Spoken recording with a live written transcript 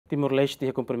Timor-Leste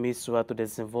tem kompromisu a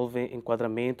dezenvolve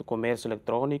enquadramento, comércio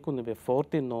eletrônico, nível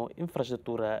forte na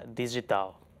infraestrutura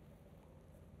digital.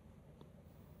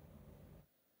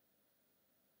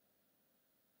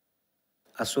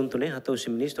 Assunto atau si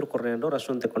Ministro Coordenador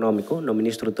Assunto Econômico, no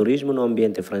Ministro Turismo no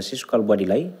Ambiente Francisco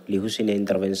Albuadilai, lihusine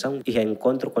intervenção e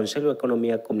encontro Conselho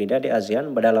Economia Comunidade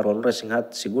ASEAN badala ron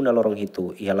resinghat segunda lorong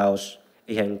hitu iha Laos.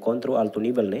 Iha encontro alto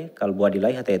nível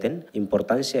Albuadilai hateten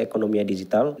importância economia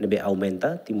digital nebe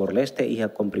aumenta Timor-Leste iha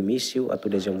kompromisu atau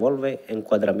dezenvolve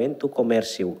enkuadramentu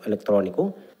komérsiu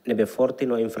eletróniku nebe forte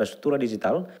no infraestrutura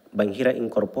digital, banghira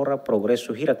incorpora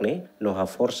progresso hirakne no ha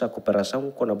força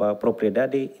cooperação com a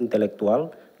propriedade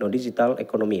intelectual no digital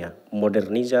economia,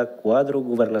 moderniza quadro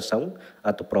governação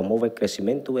atau promove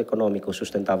crescimento econômico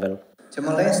sustentável.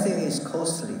 Timor-Leste is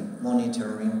closely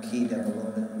monitoring key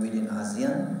development within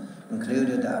ASEAN,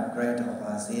 including the upgrade of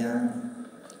ASEAN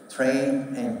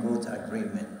Trade and Goods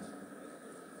Agreement,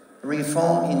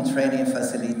 reform in trading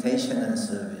facilitation and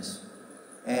service,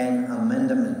 and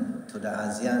amendment to the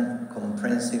ASEAN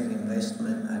Comprehensive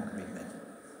Investment Agreement.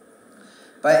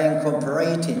 By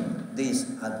incorporating this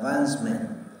advancement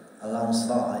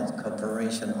alongside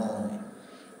cooperation on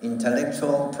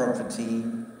intellectual property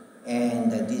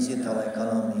and the digital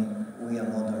economy, we are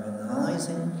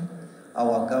modernizing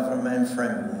our government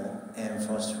framework and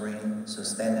fostering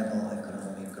sustainable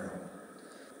economic growth.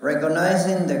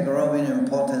 Recognizing the growing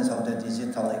importance of the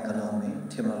digital economy,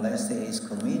 Timor-Leste is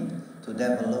committed to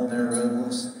developing a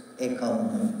robust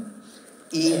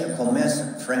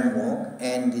e-commerce framework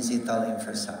and digital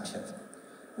infrastructure.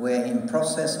 We are in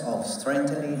process of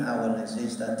strengthening our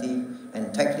legislative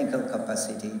and technical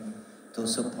capacity to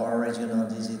support regional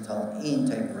digital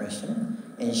integration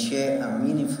and share a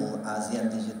meaningful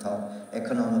ASEAN digital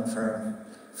economic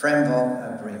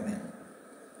framework agreement.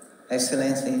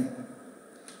 Excellency,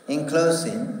 in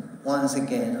closing, once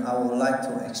again, I would like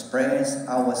to express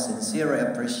our sincere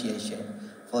appreciation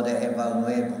for the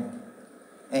invaluable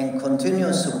and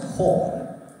continuous support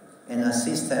and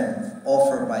assistance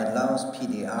offered by Laos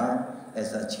PDR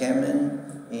as a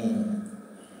chairman in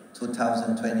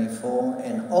 2024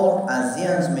 and all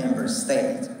ASEAN's member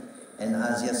states and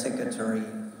ASEAN Secretary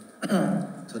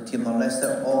to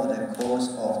Timor-Leste over the course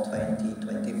of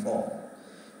 2024.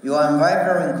 Your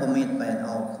unwavering commitment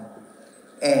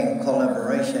and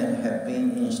collaboration have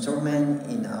been instrumental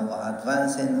in our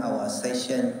advancing our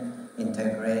session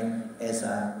integrate as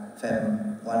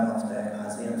one of the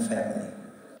ASEAN family.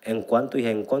 Enquanto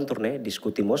iha encontro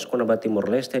discutimos con a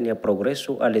Timor-Leste nia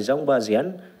progresso a lesão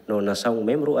ASEAN, no nação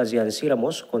membro ASEAN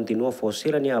siramos continua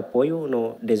fosira nia apoio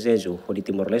no desejo de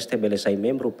Timor-Leste belesai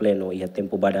membro pleno iha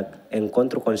tempo badak.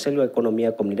 Encontro Conselho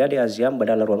Economia Comunidade ASEAN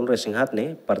badala ruang resinghat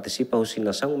participa husi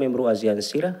nação membro ASEAN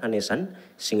sira hanesan,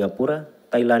 Singapura,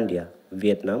 Thailandia,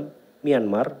 Vietnam,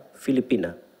 Myanmar,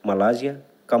 Filipina, Malaysia,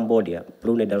 Cambodia,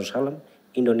 Brunei Darussalam,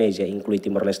 Indonesia inclui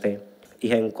Timor-Leste.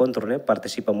 Iha encontro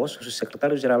participamos su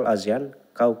secretário geral ASEAN,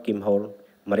 Kau Kim Hol,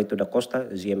 Marito da Costa,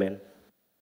 Yemen.